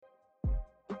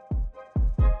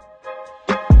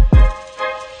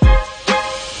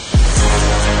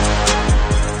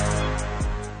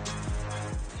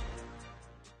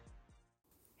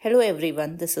Hello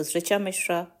everyone, this is Richa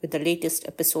Mishra with the latest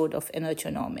episode of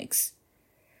EnergOnomics.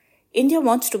 India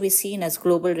wants to be seen as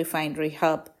global refinery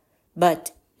hub,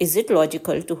 but is it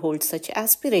logical to hold such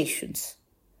aspirations?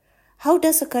 How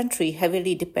does a country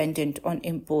heavily dependent on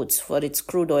imports for its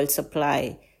crude oil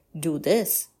supply do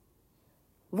this?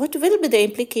 What will be the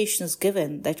implications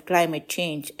given that climate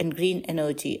change and green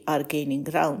energy are gaining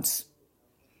grounds?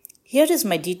 Here is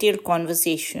my detailed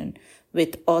conversation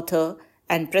with author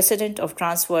and president of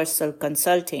Transversal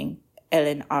Consulting,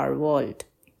 Ellen R. Wald.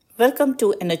 Welcome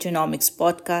to EnergOnomics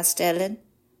podcast, Ellen.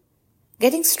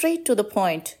 Getting straight to the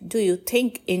point, do you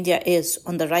think India is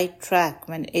on the right track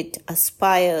when it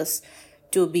aspires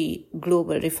to be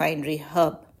global refinery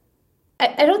hub?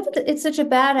 I don't think that it's such a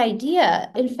bad idea.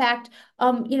 In fact,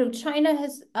 China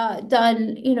has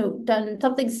done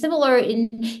something similar in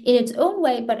its own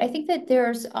way, but I think that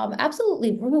there's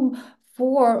absolutely room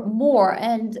for more.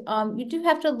 And you do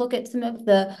have to look at some of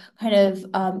the kind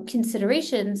of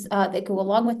considerations that go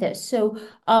along with this. So,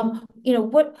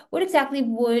 what exactly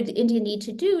would India need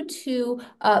to do to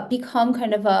become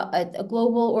kind of a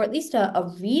global or at least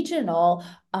a regional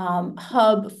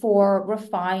hub for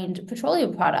refined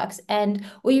petroleum products? And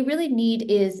what you really need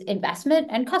is investment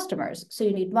and customers. So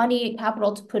you need money,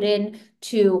 capital to put in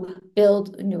to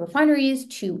build new refineries,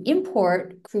 to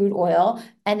import crude oil,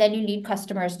 and then you need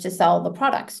customers to sell the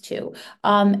products to.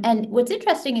 And what's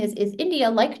interesting is India,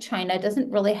 like China,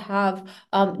 doesn't really have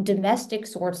domestic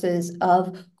sources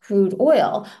of crude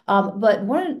oil. But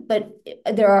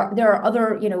there are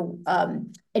other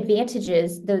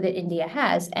advantages though that India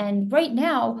has. And right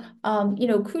now,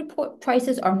 crude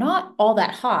prices are not all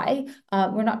that high.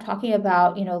 We're not talking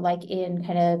about like in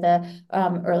kind of the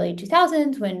early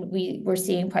 2000s when we were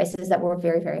seeing prices that were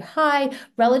very, very high.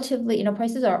 Relatively,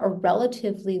 prices are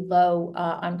relatively low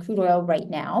on crude oil right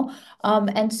now.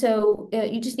 And so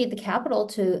you just need the capital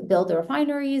to build the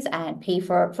refineries and pay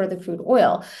for the crude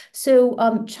oil. So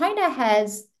China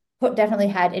has definitely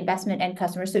had investment and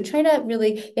customers. So China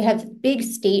really, they have big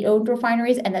state-owned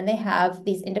refineries, and then they have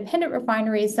these independent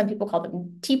refineries. Some people call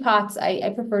them teapots.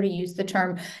 I prefer to use the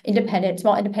term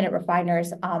small independent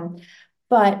refiners.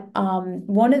 But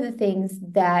one of the things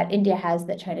that India has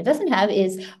that China doesn't have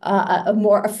is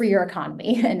a freer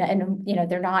economy, and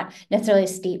they're not necessarily a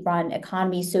state-run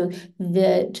economy. So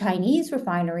the Chinese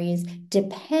refineries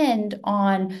depend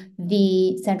on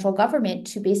the central government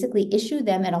to basically issue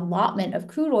them an allotment of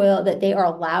crude oil that they are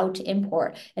allowed to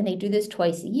import, and they do this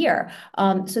twice a year.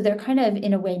 So they're kind of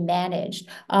in a way managed.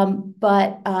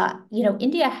 But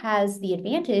India has the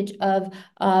advantage of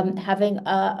having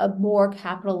a more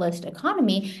capitalist economy.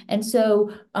 And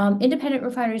so independent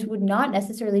refineries would not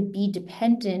necessarily be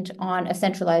dependent on a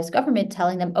centralized government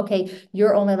telling them, okay,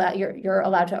 you're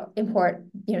allowed to import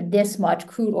this much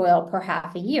crude oil per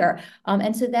half a year.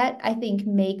 And so that I think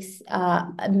makes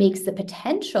the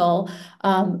potential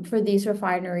for these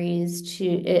refineries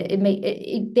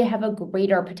they have a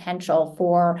greater potential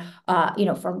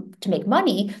to make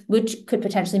money, which could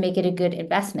potentially make it a good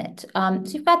investment. So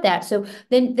you've got that. So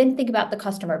then think about the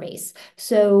customer base.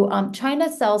 So China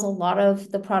sells a lot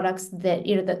of the products that,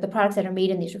 the products that are made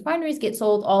in these refineries get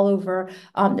sold all over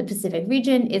the Pacific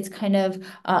region. It's kind of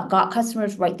got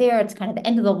customers right there. It's kind of the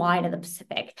end of the line in the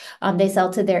Pacific. They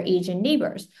sell to their Asian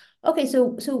neighbors. Okay,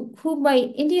 so who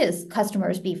might India's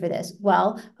customers be for this?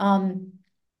 Well,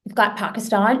 you've got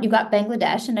Pakistan, you've got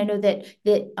Bangladesh, and I know that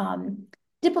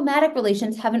diplomatic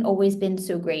relations haven't always been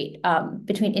so great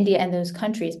between India and those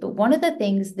countries. But one of the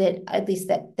things that, at least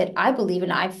that I believe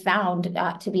and I've found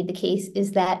to be the case,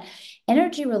 is that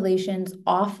energy relations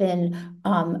often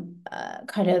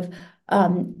kind of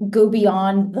go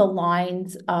beyond the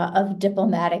lines of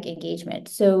diplomatic engagement.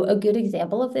 So a good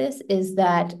example of this is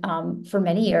that for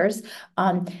many years,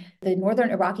 the northern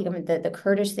Iraqi government, the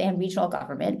Kurdistan regional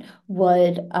government,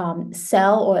 would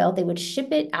sell oil. They would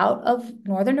ship it out of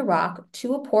northern Iraq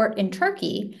to a port in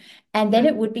Turkey, and then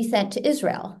it would be sent to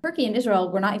Israel. Turkey and Israel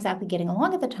were not exactly getting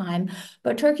along at the time,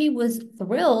 but Turkey was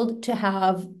thrilled to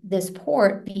have this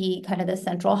port be kind of the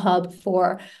central hub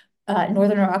for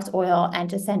northern Iraq's oil and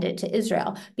to send it to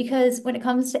Israel. Because when it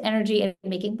comes to energy and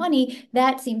making money,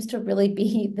 that seems to really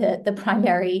be the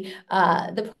primary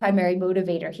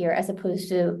motivator here, as opposed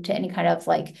to any kind of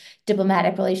like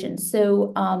diplomatic relations.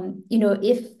 So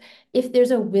if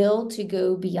there's a will to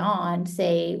go beyond,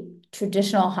 say,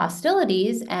 traditional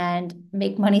hostilities and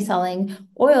make money selling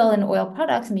oil and oil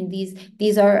products, I mean,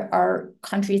 these are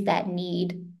countries that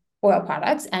need oil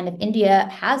products, and if India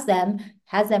has them,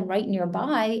 has them right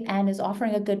nearby and is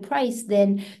offering a good price,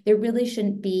 then there really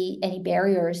shouldn't be any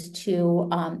barriers to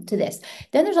this.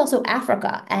 Then there's also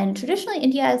Africa, and traditionally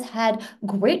India has had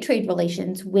great trade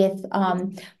relations with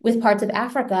parts of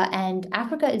Africa, and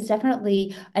Africa is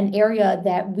definitely an area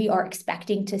that we are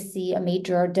expecting to see a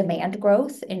major demand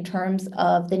growth in terms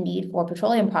of the need for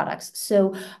petroleum products.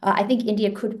 So I think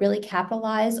India could really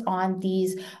capitalize on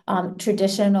these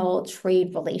traditional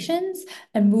trade relations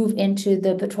and move into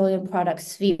the petroleum product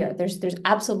sphere. There's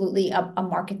absolutely a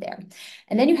market there.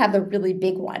 And then you have the really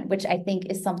big one, which I think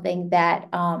is something that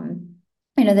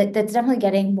that's definitely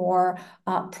getting more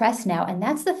press now. And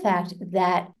that's the fact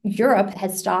that Europe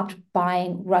has stopped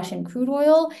buying Russian crude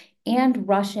oil and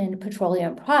Russian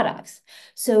petroleum products.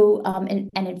 So,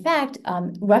 and in fact,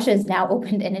 Russia has now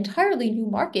opened an entirely new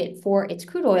market for its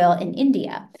crude oil in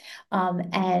India.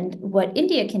 And what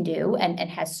India can do, and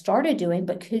has started doing,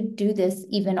 but could do this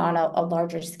even on a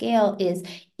larger scale, is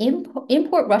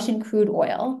import Russian crude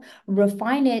oil,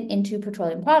 refine it into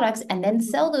petroleum products, and then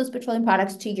sell those petroleum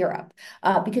products to Europe.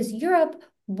 Because Europe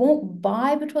won't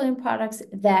buy petroleum products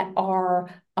that are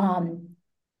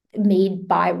made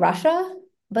by Russia,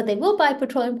 but they will buy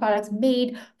petroleum products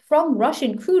made from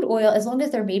Russian crude oil as long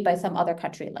as they're made by some other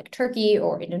country like Turkey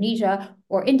or Indonesia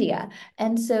or India.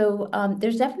 And so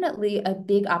there's definitely a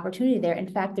big opportunity there. In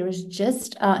fact, there was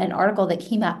just an article that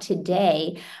came out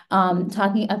today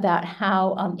talking about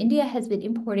how India has been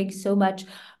importing so much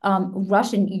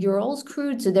Russian Urals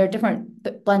crude. So there are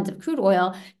different blends of crude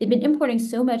oil. They've been importing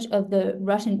so much of the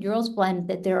Russian Urals blend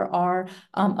that there are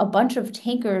a bunch of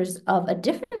tankers of a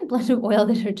different blend of oil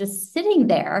that are just sitting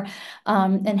there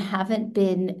and haven't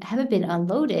been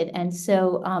unloaded. And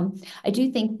so I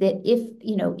do think that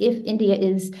if India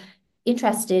is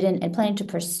interested in and planning to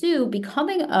pursue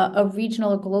becoming a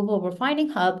regional or global refining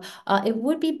hub, it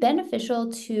would be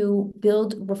beneficial to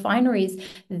build refineries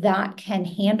that can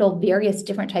handle various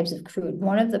different types of crude.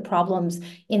 One of the problems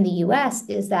in the US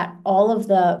is that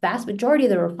the vast majority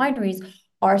of the refineries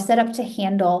are set up to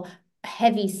handle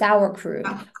heavy sour crude,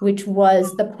 which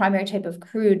was the primary type of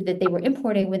crude that they were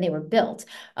importing when they were built.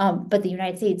 But the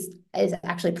United States is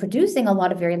actually producing a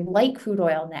lot of very light crude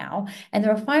oil now, and the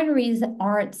refineries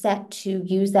aren't set to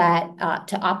use that,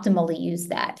 to optimally use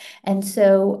that. And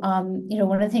so,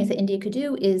 one of the things that India could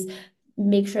do is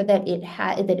make sure that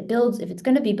it builds, if it's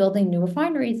going to be building new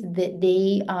refineries, that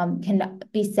they can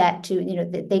be set to,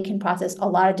 that they can process a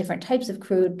lot of different types of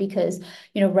crude, because,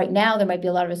 right now there might be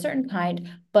a lot of a certain kind,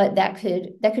 but that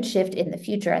could shift in the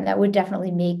future, and that would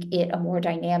definitely make it a more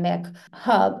dynamic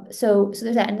hub. So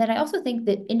there's that. And then I also think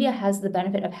that India has the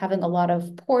benefit of having a lot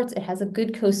of ports. It has a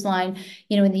good coastline.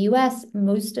 In the US,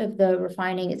 most of the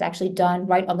refining is actually done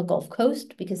right on the Gulf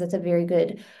Coast because that's a very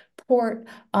good port,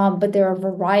 but there are a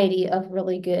variety of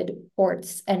really good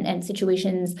ports and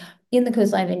situations in the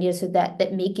coastline of India, so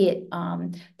that make it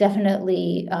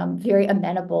definitely very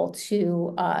amenable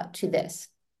to this.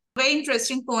 Very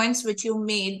interesting points which you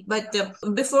made, but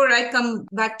before I come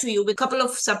back to you with a couple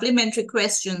of supplementary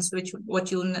questions, which what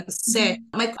you said,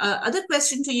 my other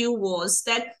question to you was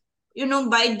that,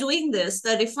 by doing this,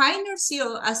 the refiners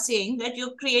here are saying that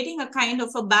you're creating a kind of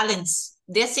a balance.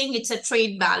 They're saying it's a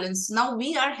trade balance. Now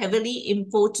we are heavily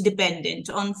import dependent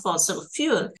on fossil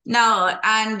fuel now,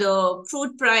 and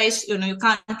crude price, you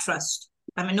can't trust.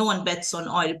 I mean, no one bets on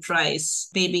oil price.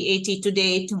 Maybe 80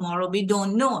 today, tomorrow we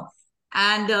don't know.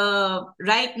 And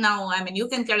right now, I mean, you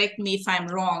can correct me if I'm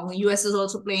wrong, US is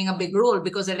also playing a big role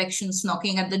because elections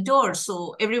knocking at the door.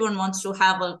 So everyone wants to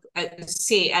have a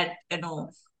say at,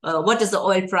 what is the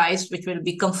oil price, which will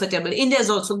be comfortable. India is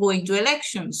also going to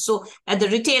elections. So at the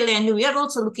retail end, we are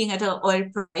also looking at an oil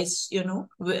price,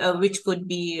 which could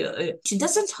be, it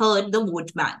doesn't hurt the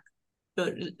vote bank.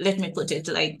 Let me put it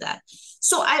like that.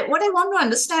 So what I want to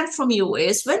understand from you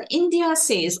is, when India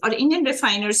says, or Indian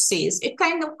refiners says, it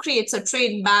kind of creates a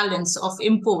trade balance of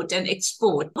import and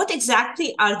export. What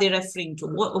exactly are they referring to?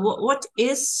 What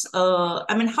is,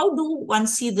 how do one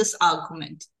see this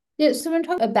argument? Yeah, so when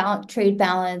talking about trade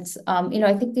balance,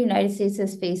 I think the United States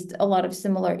has faced a lot of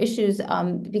similar issues.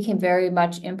 It became very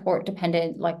much import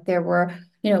dependent. Like there were,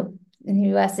 in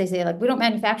the US, they say, like, we don't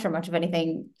manufacture much of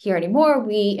anything here anymore.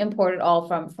 We import it all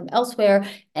from elsewhere.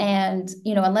 And,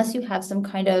 unless you have some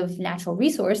kind of natural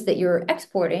resource that you're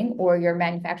exporting, or you're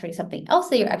manufacturing something else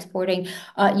that you're exporting,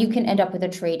 you can end up with a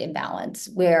trade imbalance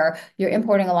where you're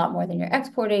importing a lot more than you're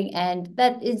exporting. And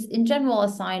that is, in general, a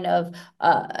sign of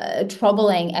a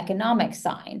troubling economic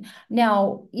sign.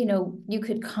 Now, you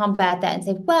could combat that and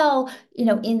say, well,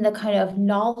 in the kind of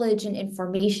knowledge and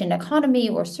information economy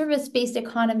or service-based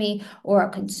economy, or a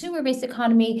consumer-based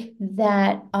economy,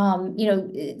 that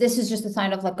this is just a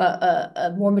sign of like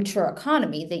a more mature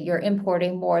economy, that you're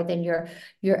importing more than you're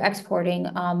exporting.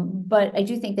 But I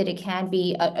do think that it can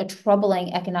be a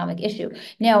troubling economic issue.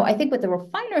 Now, I think what the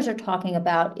refiners are talking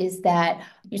about is that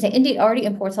you're saying India already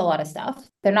imports a lot of stuff.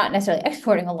 They're not necessarily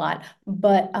exporting a lot,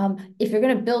 but if you're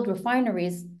going to build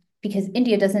refineries, because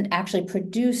India doesn't actually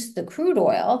produce the crude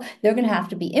oil, they're going to have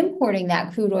to be importing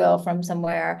that crude oil from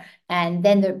somewhere, and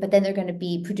then they're going to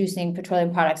be producing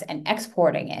petroleum products and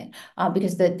exporting it,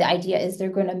 because the idea is they're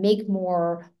going to make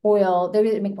more oil, they're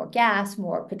going to make more gas,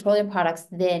 more petroleum products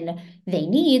than they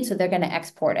need, so they're going to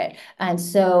export it. And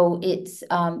so it's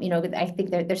I think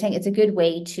they're saying it's a good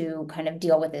way to kind of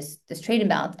deal with this trade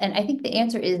imbalance. And I think the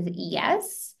answer is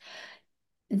yes.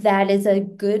 That is a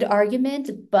good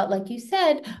argument, but like you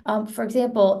said, for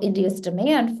example, India's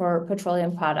demand for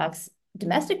petroleum products,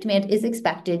 domestic demand, is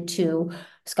expected to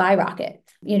skyrocket.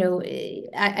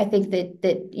 I think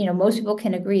that most people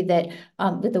can agree that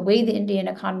with the way the Indian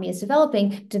economy is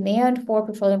developing, demand for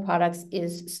petroleum products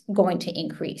is going to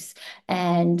increase,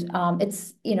 and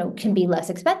it's can be less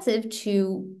expensive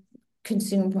to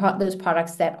consume those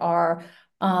products that are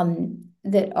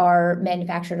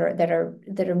manufactured or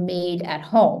that are made at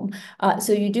home.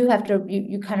 So you do have to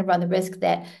you kind of run the risk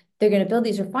that they're going to build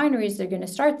these refineries, they're going to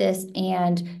start this,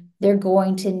 and they're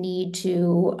going to need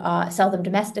to sell them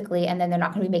domestically, and then they're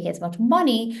not going to be making as much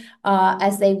money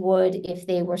as they would if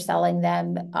they were selling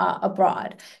them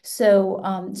abroad.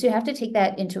 So you have to take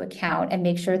that into account and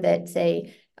make sure that,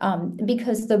 say,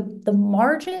 because the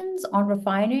margins on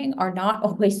refining are not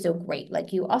always so great.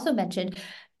 Like you also mentioned,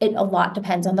 a lot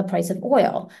depends on the price of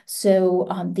oil. So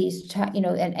these,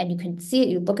 and you can see it.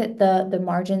 You look at the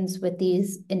margins with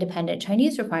these independent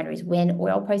Chinese refineries. When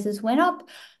oil prices went up,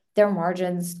 their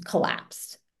margins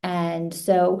collapsed. And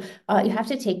so you have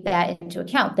to take that into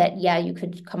account, that, yeah, you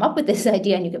could come up with this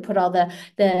idea and you could put all the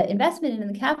investment in,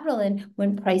 the capital in,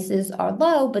 when prices are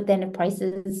low, but then if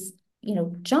prices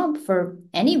jump for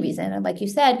any reason, and like you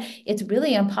said, it's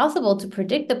really impossible to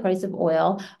predict the price of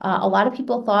oil. A lot of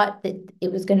people thought that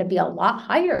it was going to be a lot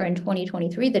higher in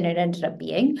 2023 than it ended up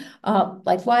being.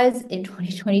 Likewise, in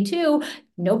 2022,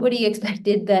 nobody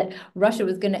expected that Russia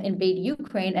was going to invade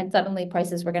Ukraine, and suddenly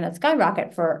prices were going to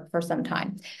skyrocket for some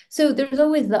time. So there's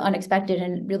always the unexpected,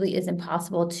 and it really is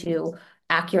impossible to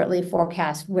accurately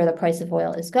forecast where the price of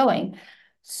oil is going.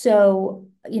 So,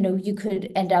 you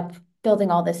could end up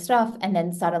building all this stuff, and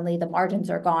then suddenly the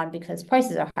margins are gone because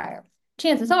prices are higher.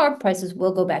 Chances are prices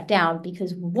will go back down,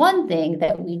 because one thing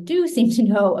that we do seem to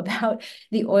know about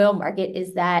the oil market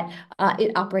is that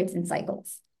it operates in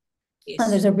cycles.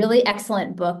 Yes. There's a really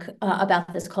excellent book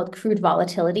about this called Crude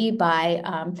Volatility by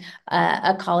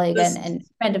a colleague and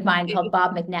friend of mine called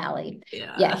Bob McNally.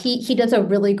 Yeah, he does a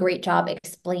really great job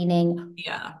explaining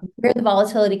where the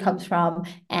volatility comes from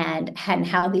and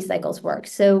how these cycles work.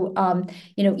 So,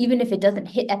 even if it doesn't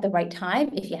hit at the right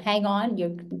time, if you hang on,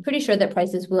 you're pretty sure that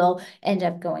prices will end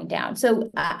up going down.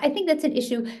 So I think that's an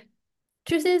issue.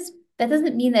 Truth is, that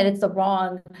doesn't mean that it's the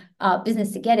wrong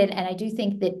business to get it. And I do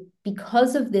think that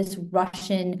because of these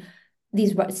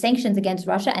sanctions against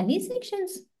Russia, and these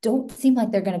sanctions don't seem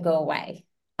like they're going to go away.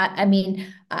 I mean,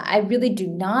 I really do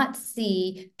not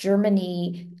see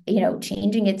Germany,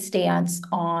 changing its stance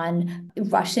on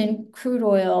Russian crude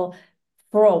oil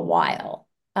for a while.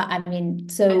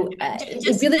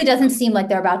 It really doesn't seem like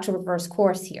they're about to reverse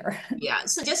course here. Yeah.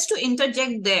 So just to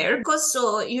interject there, because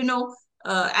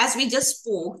as we just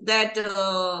spoke, that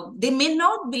they may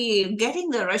not be getting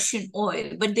the Russian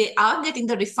oil, but they are getting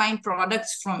the refined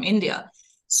products from India.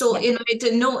 So,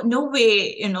 it no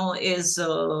way, is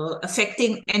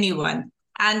affecting anyone.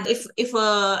 And if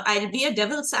I'll be a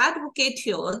devil's advocate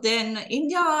here, then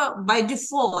India by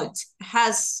default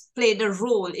has played a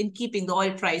role in keeping the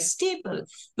oil price stable,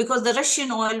 because the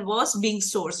Russian oil was being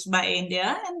sourced by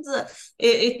India, and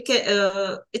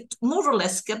it more or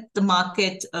less kept the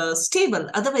market stable.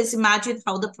 Otherwise, imagine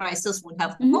how the prices would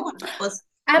have gone, because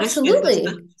Absolutely.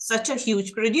 Russia was such a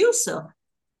huge producer.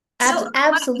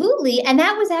 Absolutely. And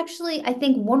that was actually, I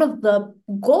think, one of the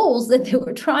goals that they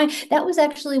were trying. That was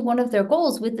actually one of their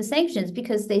goals with the sanctions,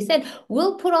 because they said,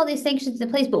 we'll put all these sanctions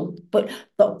in place, but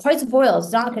the price of oil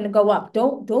is not going to go up.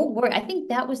 Don't worry. I think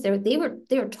that was they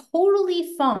were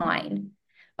totally fine,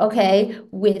 okay,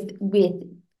 with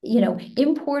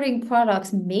importing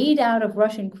products made out of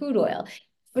Russian crude oil.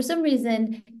 For some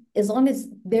reason, as long as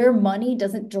their money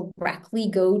doesn't directly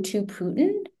go to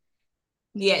Putin,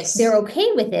 yes, they're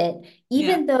okay with it,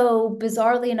 even though,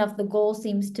 bizarrely enough, the goal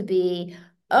seems to be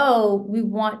oh, we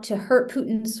want to hurt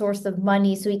Putin's source of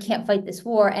money so he can't fight this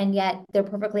war. And yet they're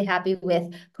perfectly happy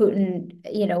with Putin,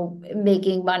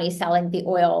 making money selling the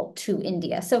oil to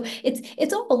India. So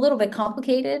it's all a little bit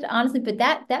complicated, honestly, but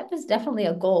that was definitely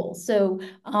a goal. So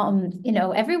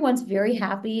everyone's very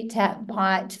happy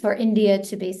for India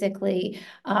to basically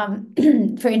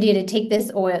for India to take this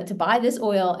oil, to buy this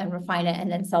oil and refine it and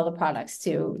then sell the products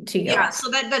to Yeah, Europe. so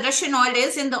that the Russian oil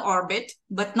is in the orbit,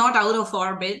 but not out of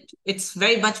orbit. It's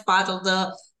very much part of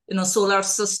the solar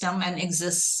system and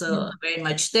exists very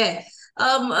much there.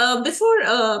 Before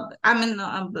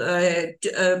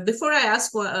I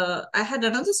ask, I had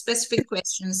another specific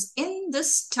questions. In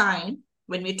this time,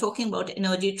 when we're talking about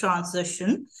energy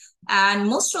transition, and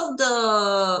most of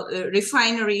the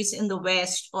refineries in the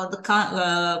West or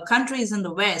the countries in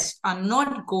the West are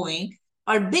not going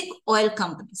are big oil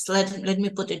companies. Let me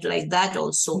put it like that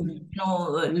also.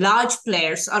 Large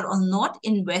players are not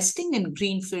investing in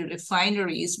greenfield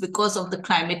refineries because of the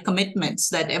climate commitments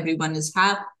that everyone is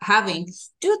having.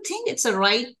 Do you think it's a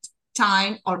right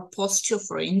time or posture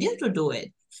for India to do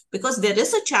it? Because there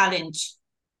is a challenge.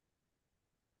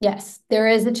 Yes, there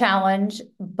is a challenge,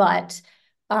 but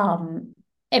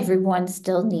everyone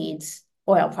still needs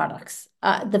oil products.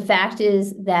 The fact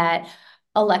is that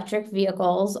electric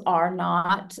vehicles are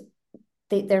not,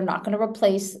 they're not going to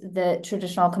replace the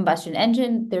traditional combustion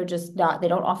engine. They're just not, they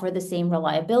don't offer the same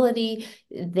reliability.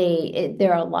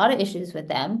 There are a lot of issues with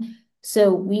them.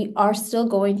 So we are still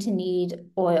going to need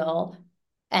oil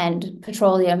and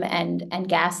petroleum and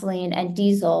gasoline and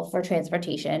diesel for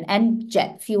transportation and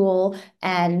jet fuel.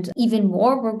 And even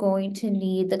more, we're going to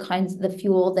need the kinds of the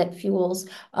fuel that fuels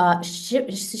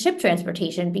ship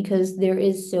transportation because there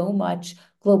is so much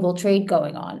global trade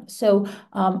going on. So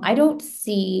I don't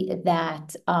see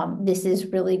that this is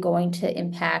really going to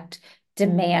impact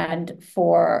demand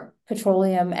for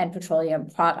petroleum and petroleum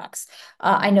products.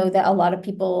 I know that a lot of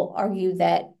people argue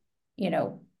that,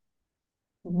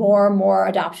 more and more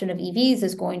adoption of EVs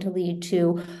is going to lead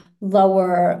to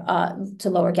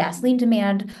lower gasoline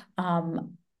demand.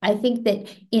 I think that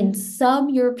in some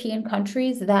European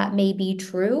countries that may be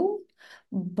true,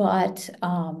 but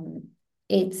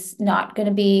it's not going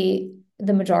to be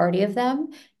the majority of them,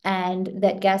 and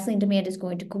that gasoline demand is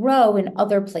going to grow in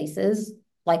other places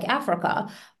like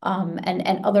Africa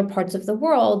and other parts of the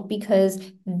world because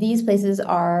these places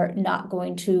are not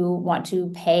going to want to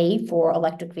pay for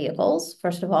electric vehicles,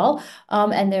 first of all,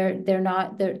 and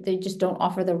they just don't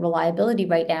offer the reliability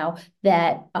right now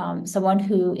that someone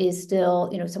who is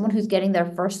still, someone who's getting their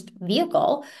first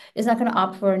vehicle is not going to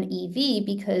opt for an EV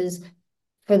because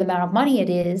for the amount of money it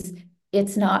is,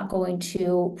 it's not going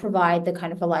to provide the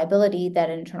kind of reliability that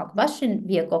an internal combustion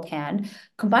vehicle can,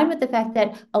 combined with the fact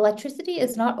that electricity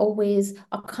is not always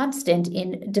a constant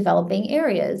in developing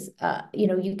areas.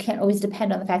 You can't always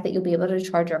depend on the fact that you'll be able to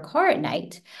charge your car at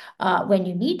night when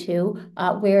you need to,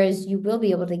 whereas you will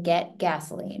be able to get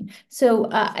gasoline. So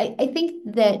I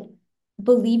think that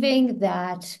believing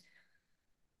that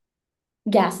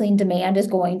gasoline demand is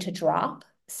going to drop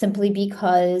simply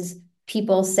because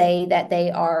people say that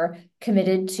they are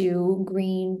committed to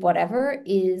green whatever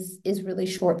is really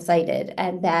short-sighted,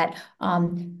 and that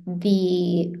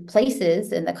the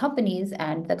places and the companies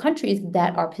and the countries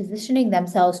that are positioning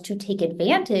themselves to take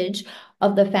advantage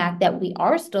of the fact that we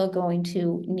are still going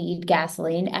to need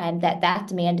gasoline and that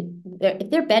demand,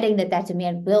 they're betting that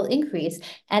demand will increase,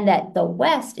 and that the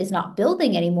West is not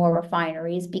building any more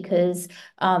refineries because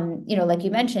like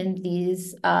you mentioned,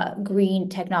 these green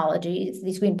technologies,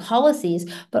 these green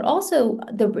policies, but also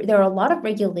there are a lot of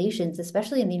regulations,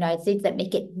 especially in the United States, that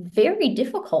make it very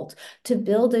difficult to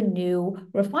build a new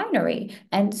refinery.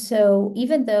 And so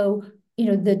even though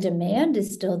the demand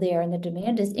is still there and the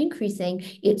demand is increasing,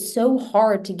 it's so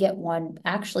hard to get one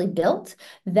actually built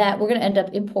that we're going to end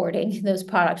up importing those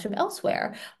products from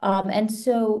elsewhere. And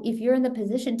so if you're in the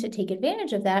position to take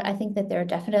advantage of that, I think that there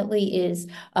definitely is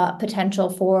potential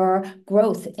for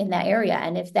growth in that area.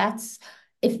 And if that's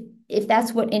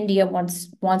what India wants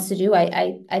to do,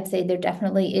 I'd say there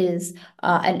definitely is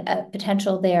a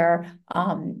potential there.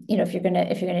 If you're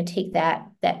gonna take that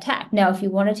tack. Now, if you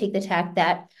want to take the tack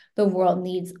that the world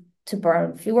needs to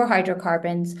burn fewer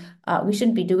hydrocarbons, we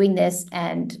shouldn't be doing this,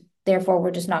 and therefore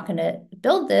we're just not going to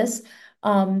build this.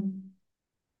 I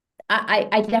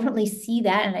definitely see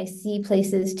that, and I see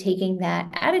places taking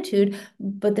that attitude,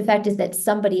 but the fact is that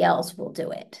somebody else will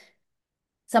do it.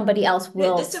 Somebody else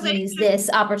will seize this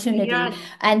opportunity. Yeah.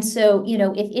 And so,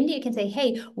 if India can say,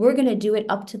 hey, we're going to do it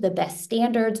up to the best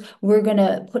standards, we're going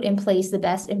to put in place the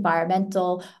best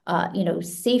environmental,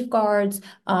 safeguards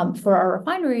for our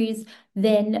refineries,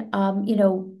 then,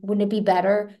 wouldn't it be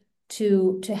better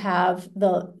to have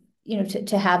the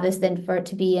to have this than for it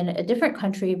to be in a different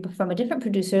country from a different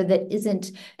producer that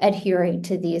isn't adhering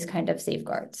to these kind of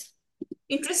safeguards.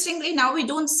 Interestingly, now we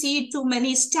don't see too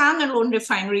many standalone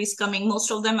refineries coming.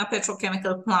 Most of them are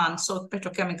petrochemical plants or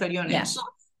petrochemical units. Yeah. So,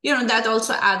 that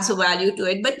also adds a value to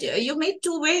it. But you made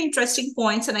two very interesting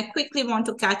points, and I quickly want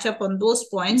to catch up on those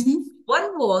points. Mm-hmm.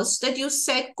 One was that you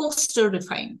said coastal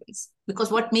refineries, because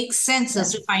what makes sense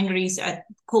is refineries at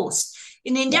coast.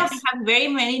 In India, we have very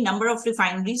many number of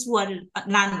refineries who are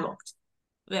landlocked,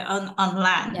 on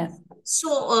land. Yeah.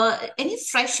 So any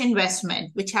fresh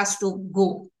investment which has to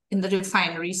go in the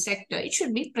refinery sector, it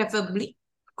should be preferably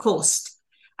coast.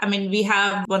 I mean, we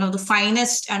have one of the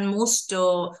finest and most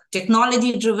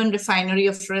technology-driven refinery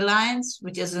of Reliance,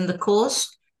 which is in the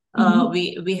coast. Mm-hmm.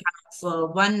 We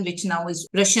have one which now is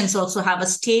Russians also have a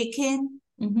stake in,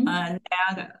 Mm-hmm. and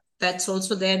that's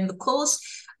also there in the coast.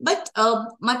 But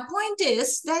my point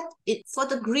is that for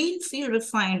the greenfield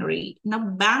refinery, now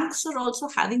banks are also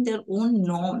having their own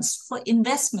norms for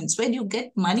investments. Where do you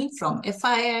get money from?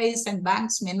 FIIs and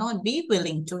banks may not be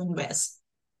willing to invest.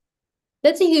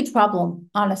 That's a huge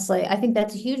problem, honestly. I think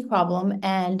that's a huge problem.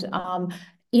 And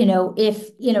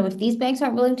if these banks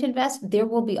aren't willing to invest, there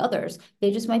will be others. They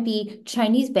just might be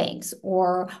Chinese banks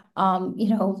or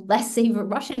less safer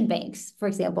Russian banks, for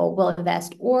example, will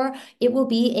invest, or it will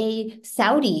be a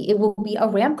Saudi, it will be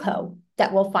Aramco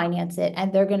that will finance it,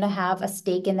 and they're going to have a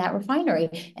stake in that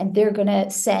refinery, and they're going to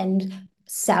send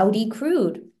Saudi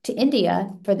crude to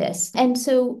India for this. And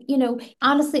so,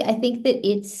 honestly, I think that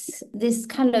it's this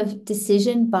kind of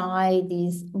decision by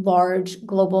these large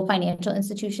global financial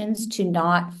institutions to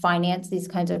not finance these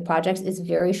kinds of projects is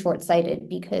very short-sighted,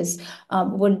 because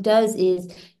what it does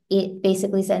is it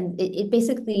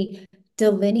basically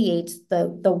delineates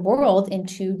the world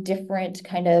into different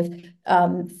kind of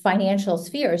financial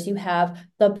spheres. You have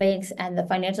the banks and the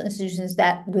financial institutions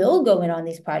that will go in on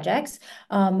these projects,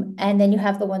 and then you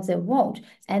have the ones that won't.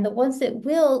 And the ones that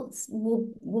will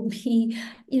be,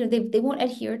 they won't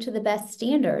adhere to the best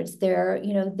standards.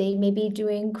 They may be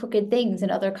doing crooked things in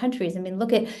other countries. I mean,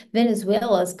 look at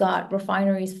Venezuela's got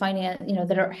refineries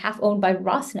that are half owned by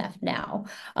Rosneft now.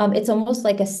 It's almost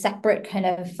like a separate kind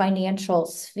of financial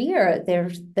sphere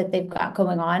that they've got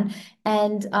going on.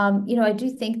 And I do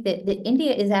think that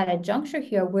India is at a juncture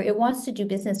here where it wants to do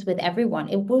business with everyone.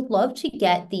 It would love to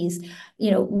get these,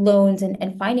 loans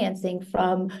and financing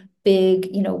from big,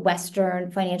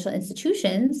 Western financial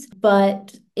institutions.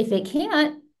 But if it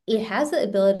can't, it has the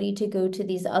ability to go to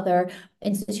these other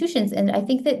institutions. And I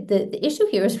think that the issue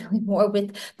here is really more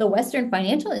with the Western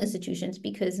financial institutions,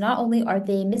 because not only are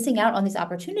they missing out on these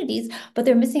opportunities, but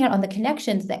they're missing out on the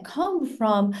connections that come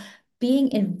from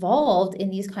being involved in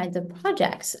these kinds of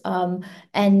projects, and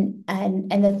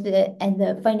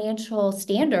the financial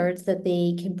standards that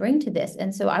they can bring to this.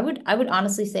 And so I would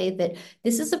honestly say that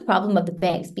this is a problem of the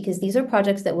banks, because these are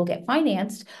projects that will get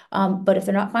financed, but if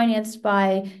they're not financed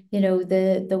by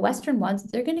the Western ones,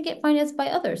 they're going to get financed by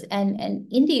others. And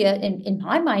India, in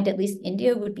my mind at least,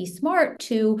 India would be smart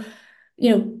to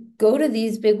go to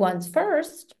these big ones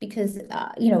first, because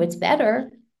it's better.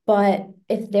 But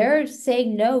if they're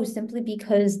saying no simply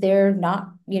because they're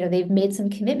not, they've made some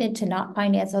commitment to not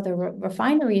finance other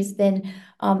refineries, then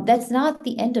that's not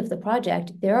the end of the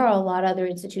project. There are a lot of other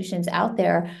institutions out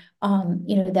there,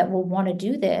 that will want to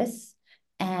do this.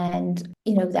 And,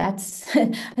 that's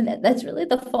that's really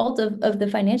the fault of the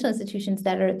financial institutions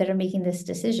that are making this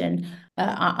decision.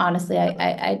 Honestly,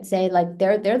 I'd say like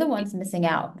they're the ones missing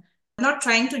out. I'm not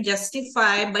trying to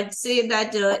justify, but say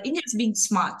that India is being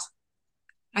smart,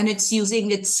 and it's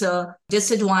using its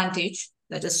disadvantage,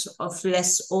 that is of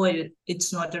less oil.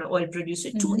 It's not an oil producer.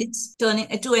 It's turning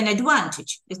it to an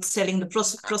advantage. It's selling the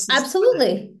process.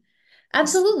 Absolutely.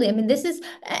 Absolutely. I mean, this is,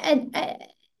 and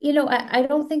I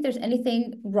don't think there's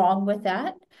anything wrong with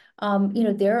that.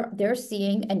 They're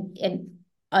seeing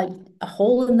a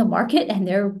hole in the market, and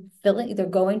they're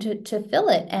going to fill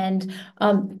it.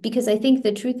 And because I think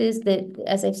the truth is that,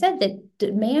 as I've said, that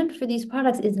demand for these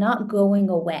products is not going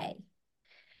away.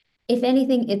 If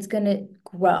anything, it's going to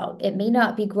grow. It may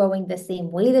not be growing the same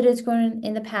way that it's grown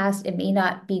in the past. It may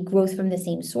not be growth from the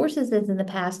same sources as in the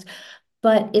past,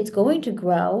 but it's going to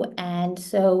grow. And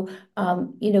so,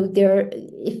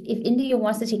 if India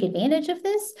wants to take advantage of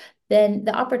this, then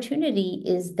the opportunity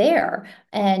is there.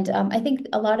 And I think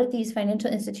a lot of these financial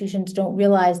institutions don't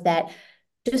realize that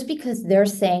just because they're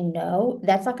saying no,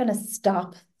 that's not going to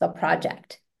stop the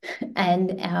project.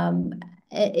 And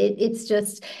it's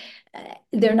just,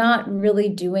 they're not really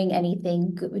doing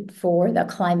anything good for the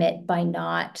climate by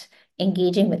not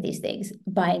engaging with these things.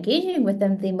 By engaging with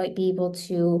them, they might be able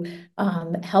to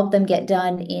help them get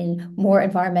done in more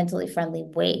environmentally friendly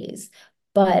ways.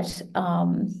 But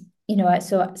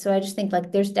so I just think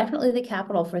like there's definitely the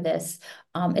capital for this.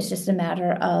 It's just a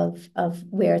matter of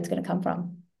where it's going to come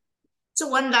from. So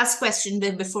one last question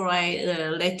before I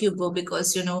let you go,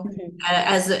 because Mhm.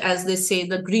 as they say,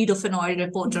 the greed of an oil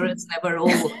reporter is never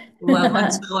over. Well,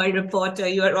 once an oil reporter,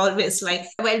 you are always like.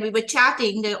 While we were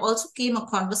chatting, there also came a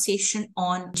conversation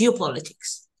on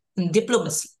geopolitics and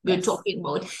diplomacy. We were Yes. talking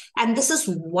about, and this is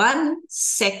one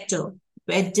sector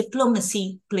where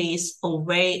diplomacy plays a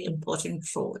very important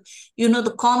role.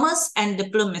 The commerce and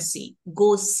diplomacy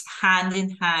goes hand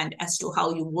in hand as to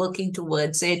how you're working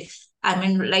towards it. I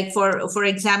mean, like for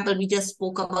example, we just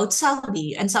spoke about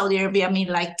Saudi, and Saudi Arabia may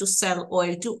like to sell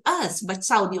oil to us, but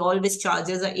Saudi always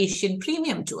charges an Asian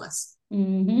premium to us. We're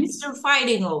Mm-hmm. still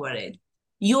fighting over it.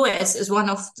 US is one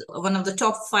of the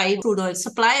top five crude oil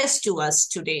suppliers to us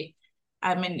today.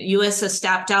 I mean, US has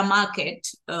tapped our market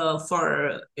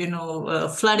for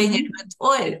flooding it Mm-hmm. with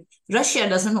oil. Russia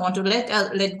doesn't want to let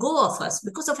go of us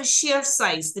because of a sheer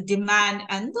size, the demand,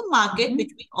 and the market which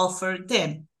Mm-hmm. we offer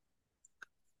them.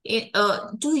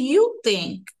 Do you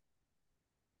think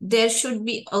there should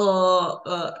be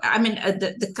I mean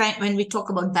the kind when we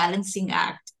talk about balancing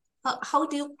act, how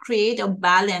do you create a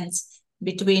balance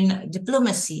between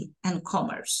diplomacy and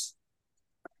commerce?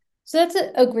 So that's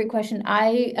a great question.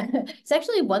 It's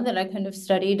actually one that I kind of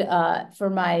studied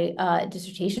for my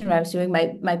dissertation when I was doing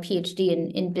my PhD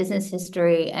in business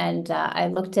history, and I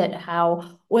looked at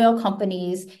how oil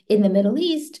companies in the Middle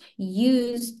East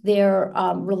used their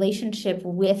relationship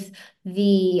with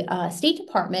the State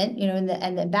Department, and the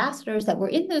ambassadors that were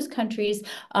in those countries,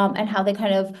 and how they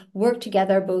kind of worked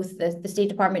together. Both the State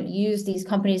Department used these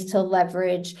companies to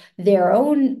leverage their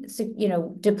own,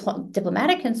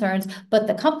 diplomatic concerns, but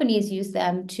the companies use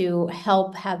them to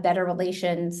help have better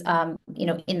relations,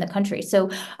 in the country. So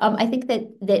I think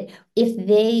that if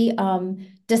they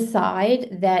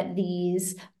decide that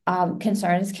these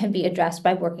concerns can be addressed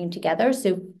by working together.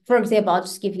 So, for example, I'll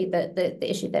just give you the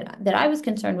issue that I was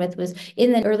concerned with was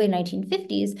in the early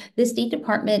 1950s, the State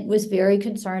Department was very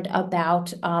concerned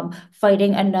about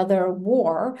fighting another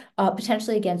war,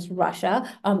 potentially against Russia.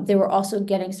 They were also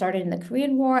getting started in the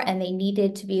Korean War, and they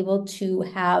needed to be able to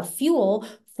have fuel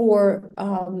for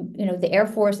the Air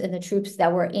Force and the troops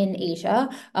that were in Asia,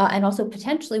 and also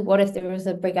potentially what if there was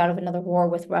a breakout of another war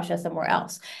with Russia somewhere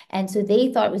else. And so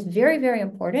they thought it was very, very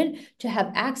important to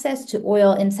have access to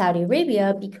oil in Saudi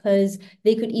Arabia because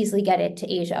they could easily get it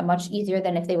to Asia much easier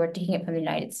than if they were taking it from the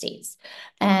United States.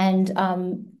 And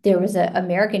there was an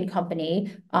American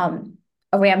company,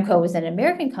 Aramco was an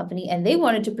American company, and they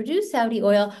wanted to produce Saudi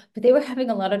oil, but they were having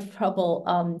a lot of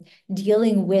trouble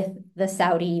dealing with the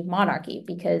Saudi monarchy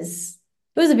because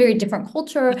it was a very different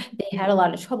culture. They had a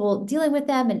lot of trouble dealing with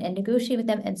them and negotiating with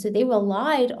them. And so they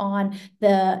relied on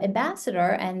the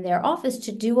ambassador and their office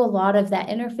to do a lot of that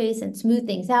interface and smooth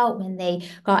things out when they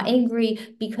got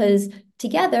angry, because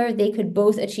together they could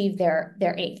both achieve their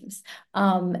aims,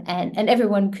 and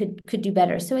everyone could do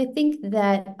better. So I think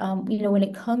that when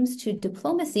it comes to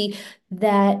diplomacy,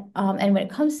 that and when it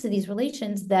comes to these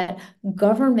relations, that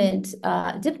government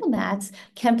diplomats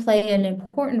can play an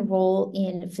important role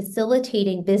in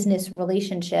facilitating business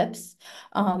relationships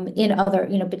in other,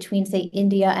 between, say,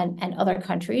 India and other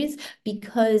countries,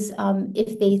 because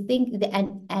if they think that,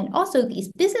 and also these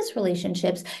business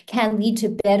relationships can lead to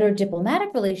better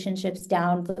diplomatic relationships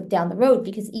down the road,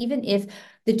 because even if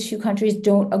the two countries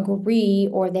don't agree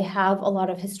or they have a lot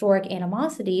of historic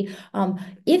animosity,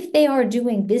 if they are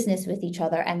doing business with each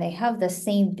other and they have the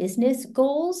same business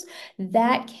goals,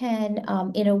 that can,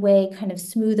 in a way, kind of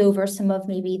smooth over some of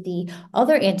maybe the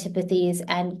other antipathies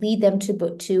and lead them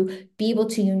to be able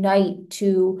to unite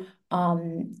to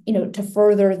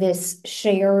further this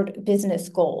shared business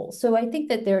goal. So I think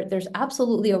that there's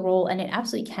absolutely a role, and it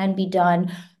absolutely can be done.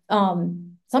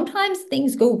 Sometimes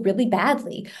things go really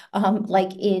badly,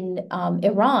 like in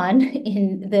Iran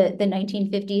in the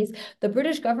 1950s. The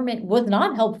British government was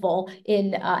not helpful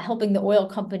in helping the oil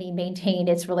company maintain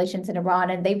its relations in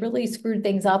Iran, and they really screwed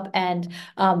things up and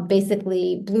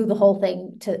basically blew the whole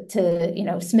thing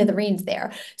to smithereens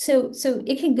there. So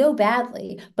it can go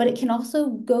badly, but it can also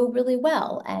go really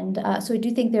well. And so I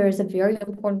do think there is a very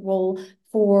important role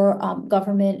for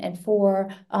government and for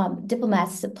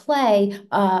diplomats to play.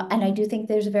 And I do think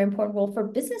there's a very important role for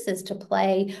businesses to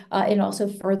play in also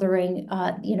furthering,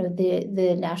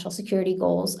 the national security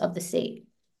goals of the state.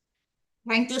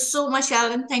 Thank you so much,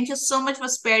 Alan. Thank you so much for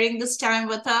sparing this time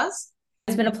with us.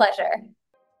 It's been a pleasure.